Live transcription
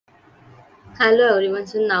Hello everyone.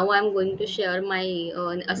 So now I'm going to share my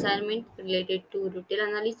assignment related to retail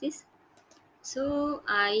analysis. So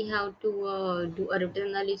I have to do a retail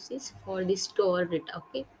analysis for the store data.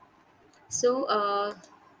 Okay. So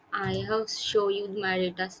I have show you my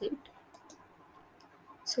data set.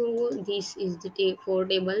 So this is the four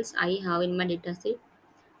tables I have in my data set.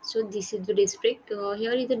 So this is the district.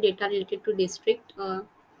 Here is the data related to district.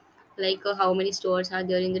 Like how many stores are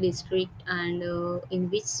there in the district and in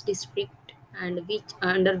which district and which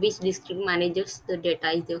under which district managers the data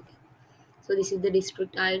is there. Okay. So this is the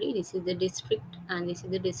district id, this is the district, and this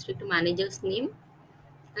is the district manager's name,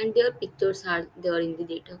 and their pictures are there in the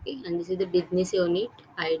data. Okay, and this is the business unit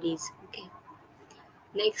ids. Okay,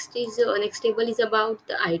 next table is about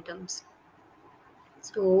the items.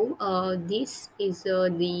 So this is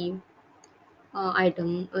the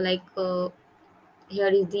item, like here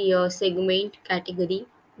is the segment, category,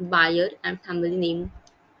 buyer, and family name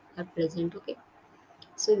are present. Okay,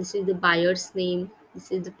 so this is the buyer's name.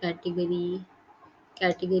 This is the category.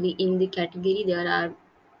 Category, in the category there are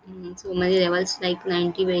so many levels like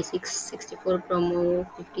 90 basics, 64 promo,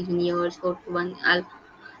 50 juniors, 41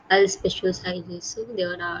 all special sizes. So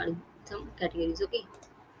there are some categories. Okay,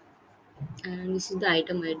 and this is the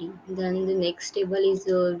item id. Then the next table is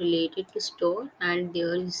related to store, and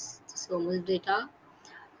there is so much data.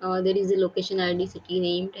 There is the location ID, city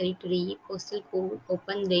name, territory, postal code,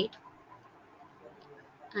 open date,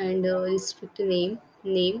 and district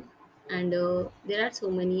name, and there are so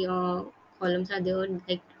many columns are there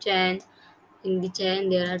like chain. In the chain,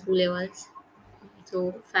 there are two levels.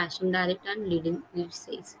 So fashion direct and lead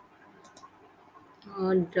sales.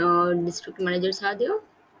 District managers are there.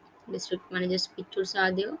 District managers pictures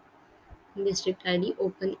are there. District ID,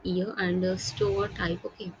 open year, and store type.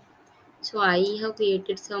 Okay. So I have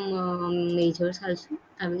created some measures also.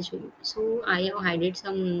 I will show you. So I have hidden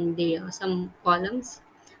some columns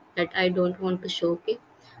that I don't want to show. Okay,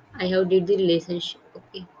 I have did the relationship.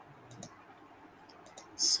 Okay,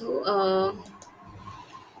 so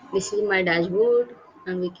this is my dashboard,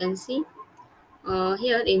 and we can see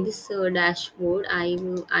here in this dashboard I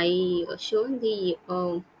shown the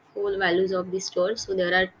whole values of the store. So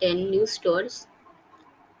there are 10 new stores.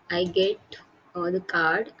 I get the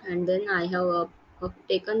card, and then I have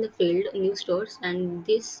taken the field new stores, and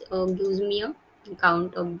this gives me a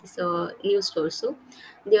count of this new stores. So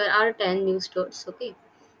there are 10 new stores. Okay,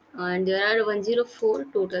 and there are 104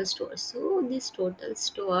 total stores. So these total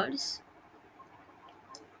stores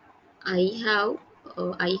I have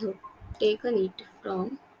taken it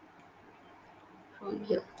from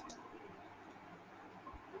here.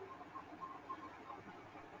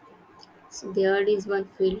 So there is one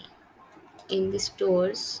field in the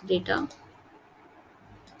stores data.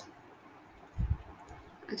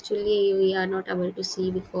 Actually, we are not able to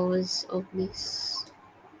see because of this.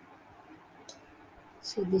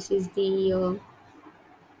 So this is the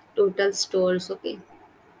total stores. Okay,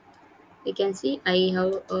 you can see I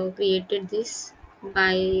have created this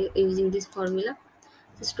by using this formula.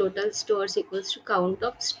 This total stores equals to count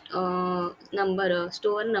of number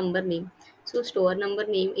store number name. So store number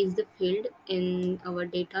name is the field in our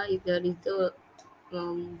data. If there is the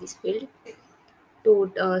this field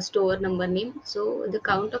to store number name. So the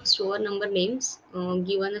count of store number names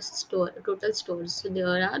given as store total stores. So there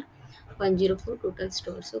are 104 total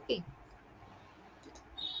stores. Okay.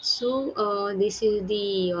 So this is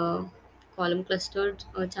the column clustered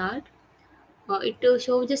chart. It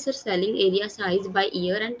shows the selling area size by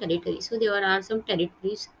year and territory. So there are some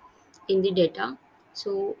territories in the data.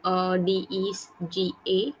 So D E G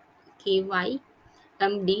A K Y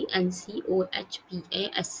M D N C O H P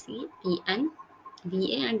A S C P N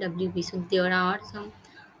B A and W B. So there are some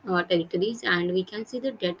territories, and we can see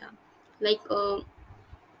the data like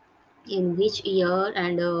in which year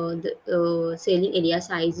and the selling area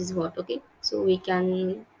size is what. Okay, so we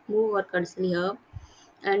can move our cursor here,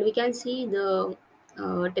 and we can see the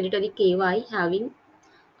territory KY having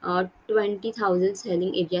 20,000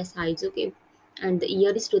 selling area size. Okay, and the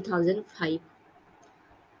year is 2005.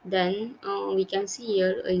 Then we can see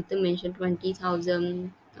here it mentioned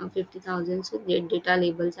 20,000, 50,000. So the data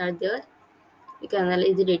labels are there. We can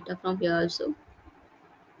analyze the data from here also.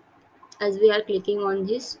 As we are clicking on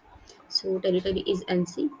this, so territory is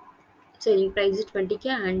NC, selling price is 20K,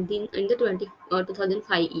 and then in the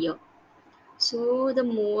 2005 year. So the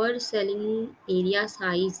more selling area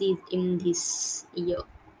size is in this year.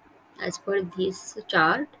 As per this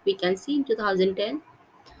chart, we can see in 2010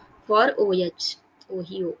 for Ohio,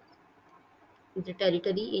 the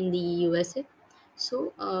territory in the USA.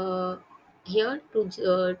 So here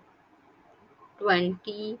to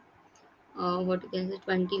 20 what you can say,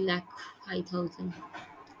 20 lakh 5,000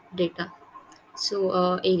 data.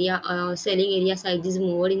 So area selling area size is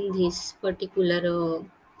more in this particular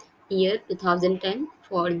year 2010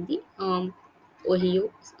 for the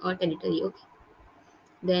Ohio territory. Okay,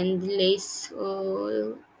 then the less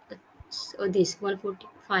so this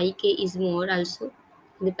 145K is more also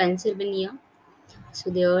in the Pennsylvania. So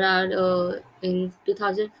there are in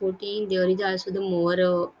 2014 there is also the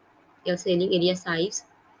more selling area size.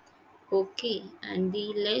 Okay, and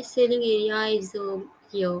the less selling area is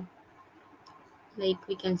here, like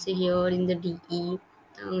we can say here in the DE,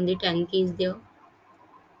 the 10K is there.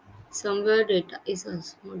 Somewhere data is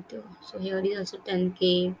also not there. So here is also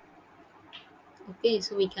 10K. Okay,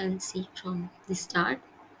 so we can see from the start.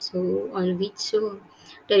 So on which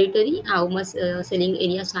territory, how much selling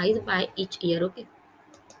area size by each year. Okay.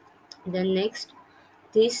 Then next,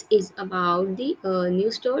 this is about the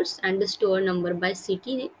new stores and the store number by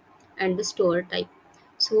city name and the store type.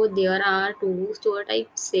 So there are two store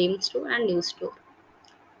types, same store and new store.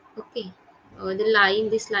 Okay.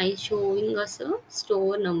 This line showing us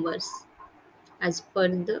store numbers as per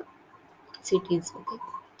the cities. Okay.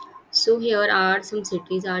 So here are some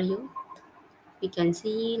cities are here. We can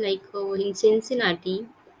see like in Cincinnati,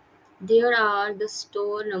 there are the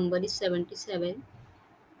store number is 77.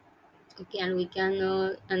 Okay, and we can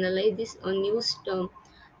analyze this new store.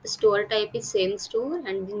 The store type is same store,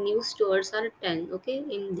 and the new stores are 10. Okay,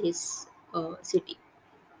 in this city.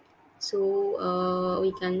 So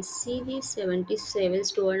we can see the 77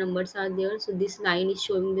 store numbers are there. So this line is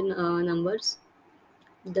showing the numbers,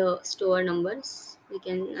 the store numbers. We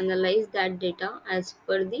can analyze that data as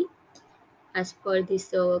per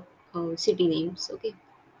this city names. Okay,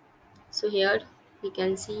 so here we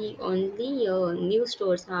can see only new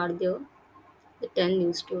stores are there, the 10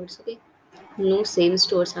 new stores. Okay, no same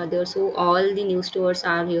stores are there, so all the new stores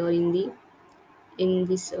are here in the in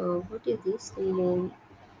this what is this,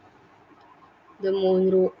 the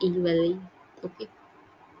Monroe E Valley. Okay,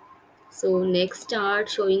 so next start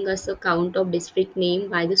showing us a count of district name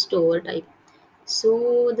by the store type.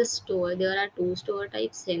 So the store, there are two store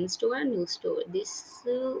types, same store and new store. This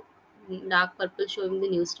dark purple showing the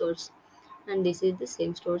new stores, and this is the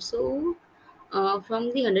same store. So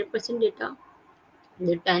from the 100% data,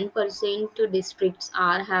 the 10% districts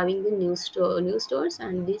are having the new stores,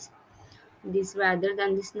 and this rather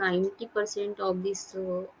than this 90% of this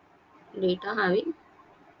data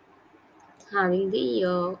having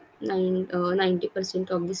the 90%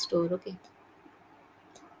 of the store. Okay,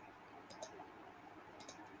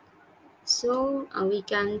 so we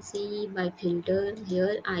can see by filter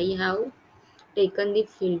here. I have taken the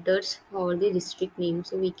filters for the district name,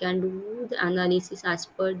 so we can do the analysis as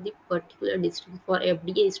per the particular district. For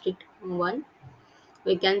FDA district 1,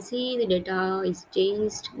 we can see the data is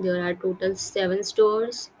changed. There are total 7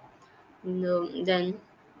 stores. Then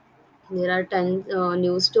there are 10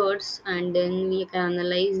 new stores, and then we can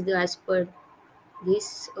analyze the as per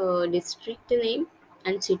this district name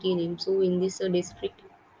and city name. So in this district,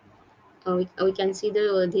 we can see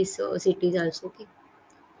the these cities also. Okay,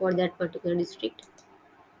 for that particular district.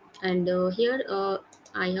 And here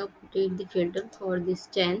I have put the filter for this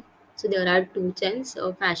chain. So there are two chains,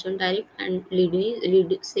 fashion direct and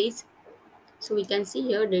lead says. So we can see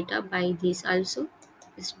here data by this also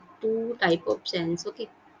is two type of chains. Okay,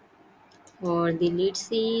 for the lead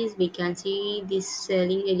says we can see this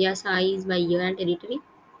selling area size by year and territory.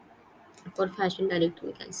 For fashion direct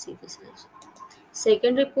we can see this also.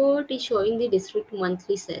 Second report is showing the district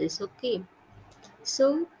monthly sales. Okay,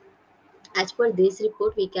 so as per this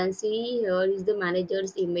report, we can see here is the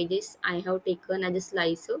manager's images I have taken as a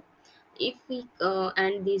slicer. If we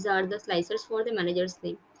and these are the slicers for the manager's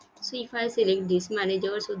name. So if I select this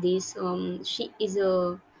manager, so this she is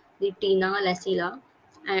the Tina Lasila,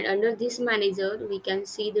 and under this manager we can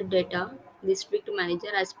see the data district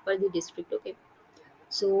manager as per the district. Okay,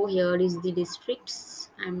 so here is the districts,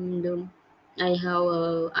 and I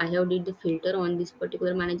have did the filter on this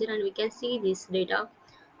particular manager, and we can see this data.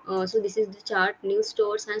 So this is the chart, new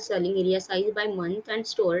stores and selling area size by month and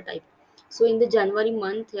store type. So in the January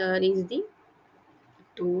month, here is the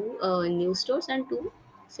two new stores and two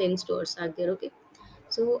same stores are there. Okay,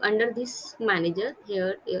 so under this manager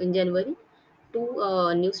here in January,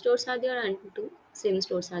 two new stores are there and two same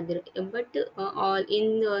stores are there. But all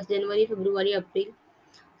in January, February, April,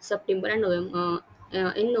 September and November.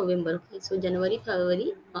 In November, okay. So January,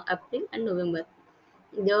 February, April, and November.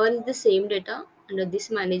 There is the same data under this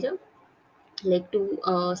manager, like two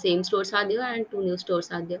same stores are there and two new stores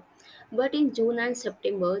are there. But in June and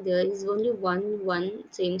September, there is only one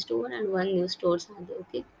same store and one new stores are there.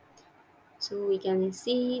 Okay, So we can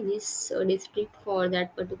see this district for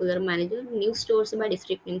that particular manager, new stores by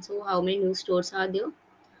district name. So how many new stores are there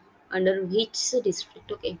under which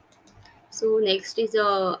district? Okay. So next is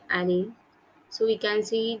array. So we can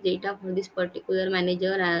see data for this particular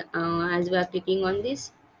manager. As we are clicking on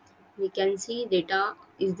this, we can see data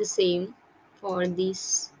is the same for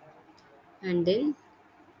this. And then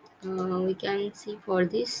we can see for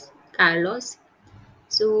this Carlos.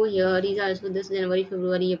 So here is also this January,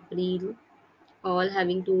 February, April, all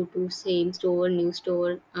having two same store, new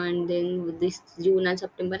store, and then with this June and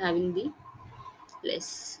September having the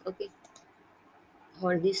less. Okay,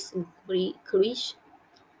 for this cruise,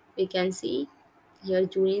 we can see here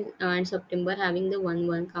June and September having the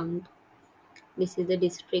one count. This is the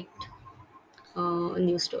district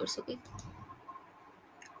new stores. Okay,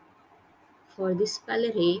 for this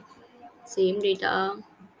Valerie, same data.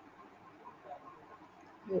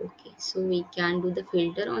 Okay, so we can do the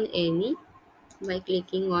filter on any by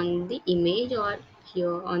clicking on the image or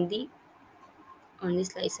here on the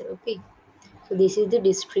slicer. Okay, so this is the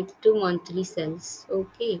district to monthly sales.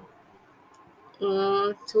 Okay,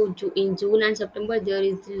 so in June and September there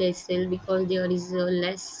is less sale because there is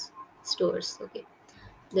less stores. Okay,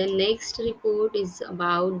 the next report is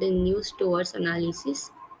about the new stores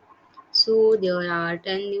analysis. So there are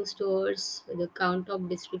 10 new stores. The count of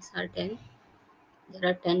districts are 10. There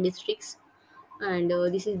are 10 districts, and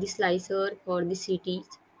this is the slicer for the cities.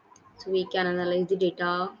 So we can analyze the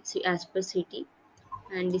data as per city,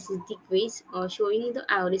 and this is the quiz showing the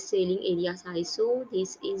average selling area size. So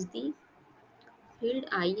this is the field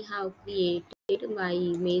I have created by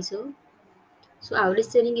measure. So average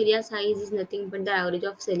selling area size is nothing but the average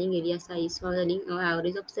of selling area size. So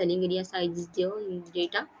average of selling area size is there in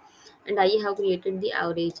data, and I have created the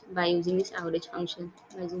average by using this average function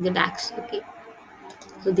by using the DAX. Okay.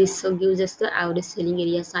 So this gives us the average selling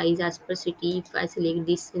area size as per city. If I select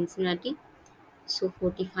this Cincinnati, so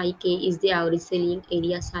 45K is the average selling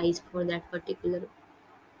area size for that particular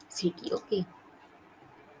city. Okay.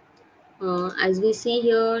 As we see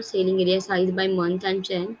here, selling area size by month and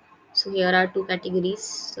chain. So here are two categories.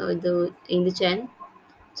 So the in the chain,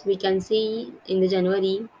 so we can see in the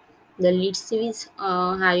January, the lead series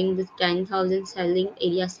having the 10,000 selling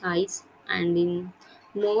area size, and in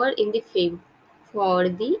more in the Feb for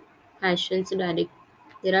the fashions direct,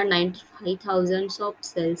 there are 95,000 of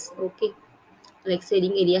sales. Okay, like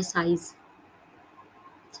selling area size.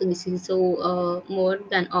 So this is so more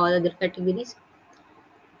than all other categories.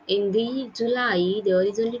 In the July, there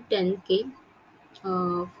is only 10K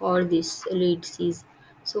for this lead seas.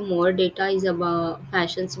 So more data is about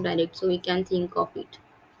fashions direct. So we can think of it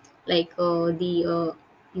like the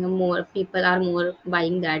more people are more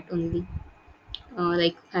buying that only.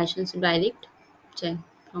 Like fashions direct chain,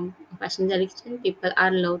 from fashion direct chain, people are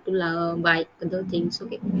allowed to buy the things.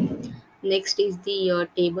 Okay. Next is the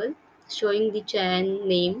table showing the chain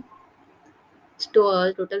name,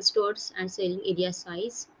 store, total stores, and selling area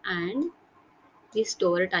size, and the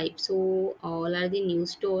store type. So all are the new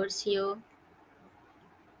stores here.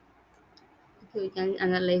 Okay, we can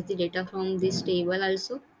analyze the data from this table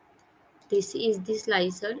also. This is the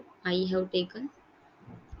slicer I have taken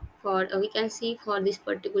for. We can see for this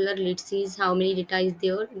particular. Let's see how many data is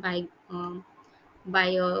there by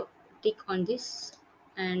a tick on this,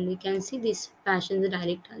 and we can see this fashion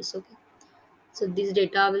direct also. Okay, so this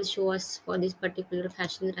data will show us for this particular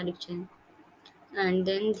fashion direction. And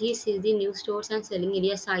then this is the new stores and selling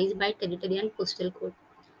area size by territory and postal code.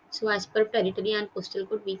 So as per territory and postal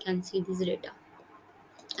code, we can see this data,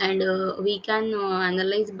 and we can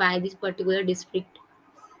analyze by this particular district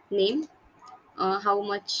name how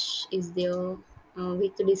much is there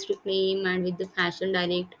with the district name and with the fashion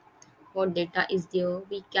direct. What data is there?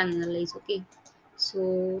 We can analyze. Okay.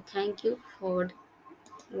 So thank you for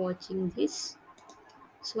watching this.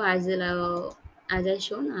 So as I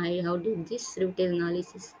shown, I have did this retail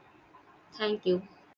analysis. Thank you.